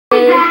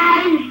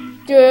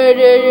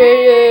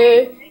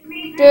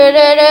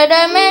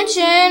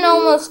Dimension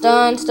almost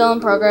done. Still in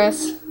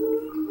progress.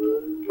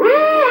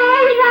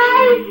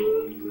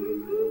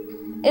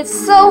 It's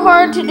so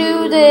hard to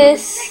do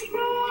this.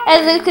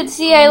 As you can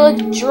see, I look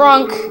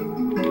drunk.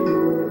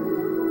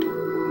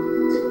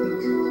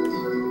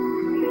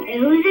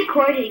 Who's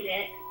recording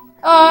it?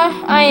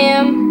 I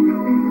am.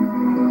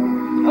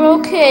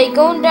 Okay,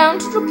 going down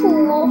to the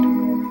pool.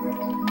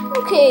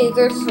 Okay,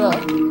 there's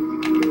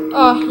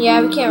oh, yeah,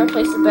 we can't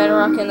replace the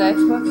bedrock in the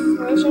Xbox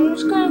version,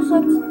 which kind of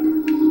sucks.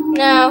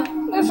 Now,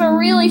 there's a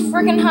really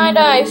freaking high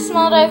dive.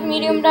 Small dive,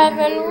 medium dive,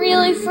 and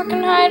really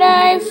freaking high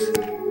dive.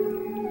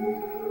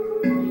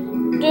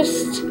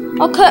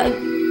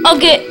 I'll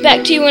get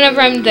back to you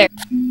whenever I'm there.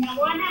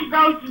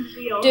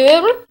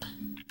 Dude.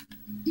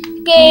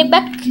 Okay,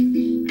 back.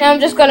 Now I'm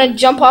just gonna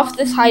jump off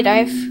this high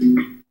dive.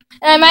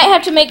 And I might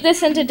have to make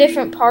this into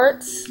different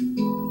parts.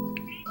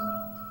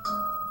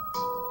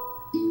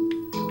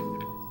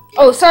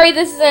 Oh, sorry,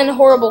 this is in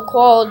horrible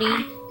quality.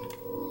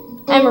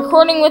 I'm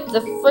recording with the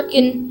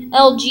frickin'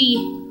 LG.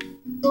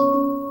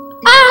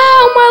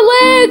 Ow, my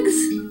legs!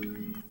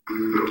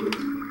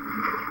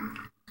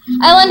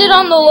 I landed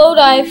on the low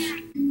dive.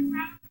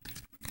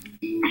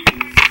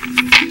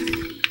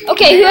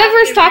 Okay,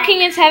 whoever's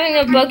talking is having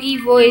a buggy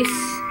voice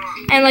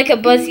and like a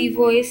buzzy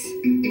voice.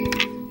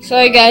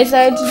 Sorry guys,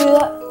 I had to do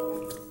that.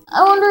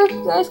 I wonder if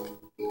you guys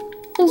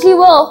can see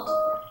well.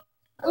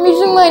 I'm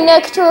using my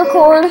neck to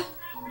record.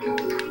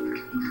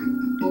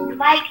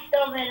 Mike's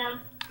still venom.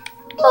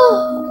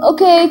 Oh,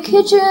 okay,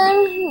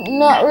 kitchen,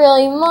 not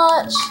really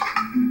much.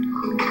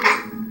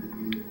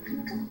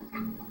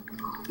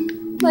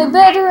 My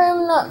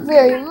bedroom, not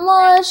very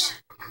much.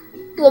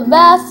 The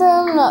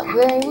bathroom, not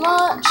very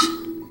much.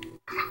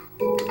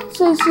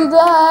 So you see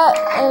that,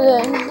 and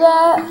then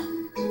that,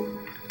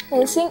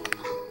 and the sink.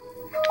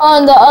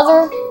 On the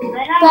other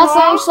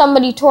bathroom,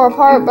 somebody tore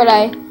apart, but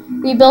I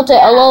rebuilt it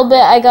a little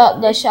bit. I got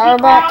the shower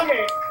back.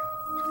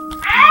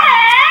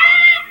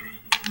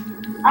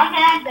 Okay,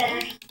 I'm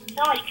better.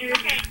 No, like you.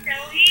 Okay, so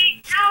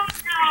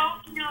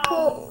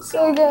no.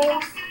 So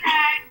guys.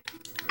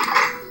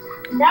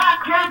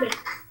 Not Kermit.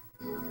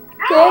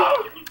 Okay.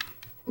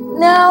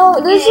 Now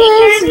this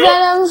is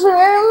Venom's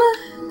room,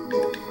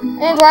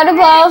 and right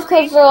above,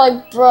 because they're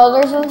like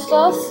brothers and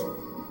stuff.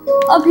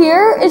 Up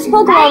here is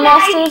Pokemon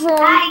Master's room.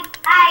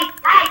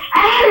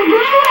 I'm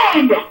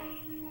ruined.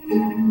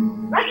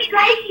 Look at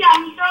Gracie,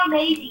 he's so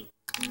amazing.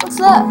 What's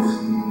that?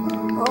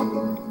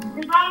 Oh.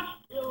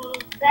 The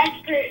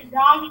best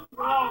dog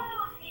wrong.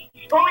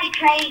 He's fully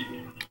trained.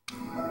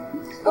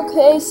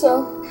 Okay,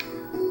 so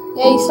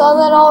yeah, you saw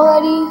that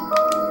already.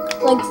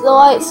 Like the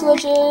light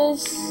switches.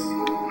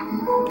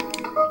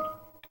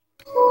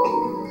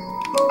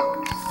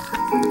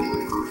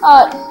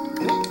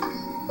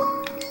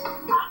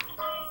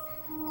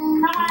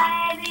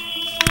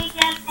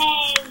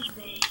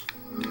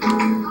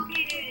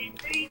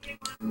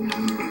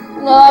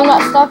 No, I'm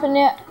not stopping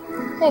yet.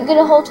 Can't get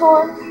a whole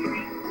tour.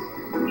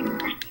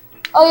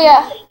 Oh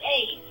yeah.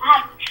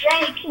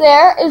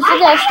 There is the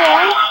guest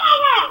room.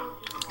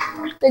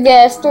 The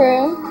guest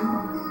room.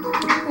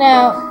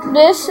 Now,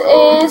 this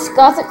is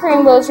Gothic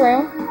Rainbow's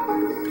room.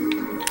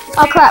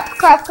 Oh crap.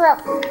 No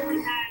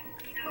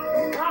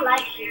one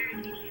likes her.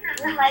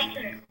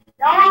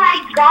 No one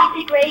likes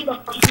Gothic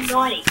Rainbow. She's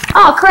annoying.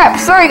 Oh crap,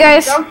 sorry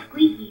guys. So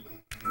squeaky.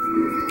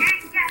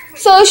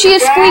 So is she a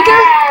squeaker?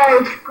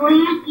 Yeah,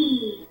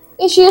 squeaky.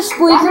 Is she a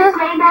squeaker?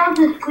 Gothic Rainbow's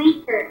a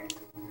squeaker.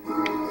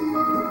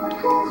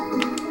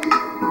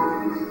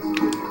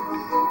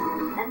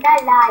 I'm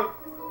not lying.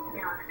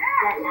 No,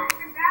 I'm not lying.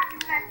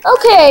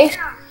 Okay.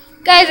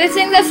 Guys, I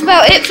think that's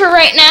about it for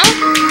right now.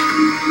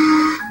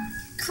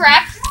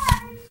 Crap.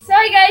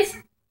 Sorry guys.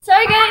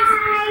 Sorry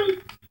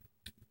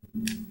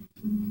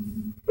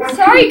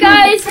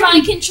guys,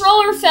 my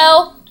controller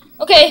fell.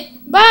 Okay,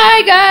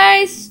 bye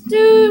guys.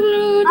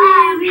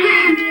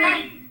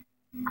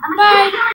 Bye.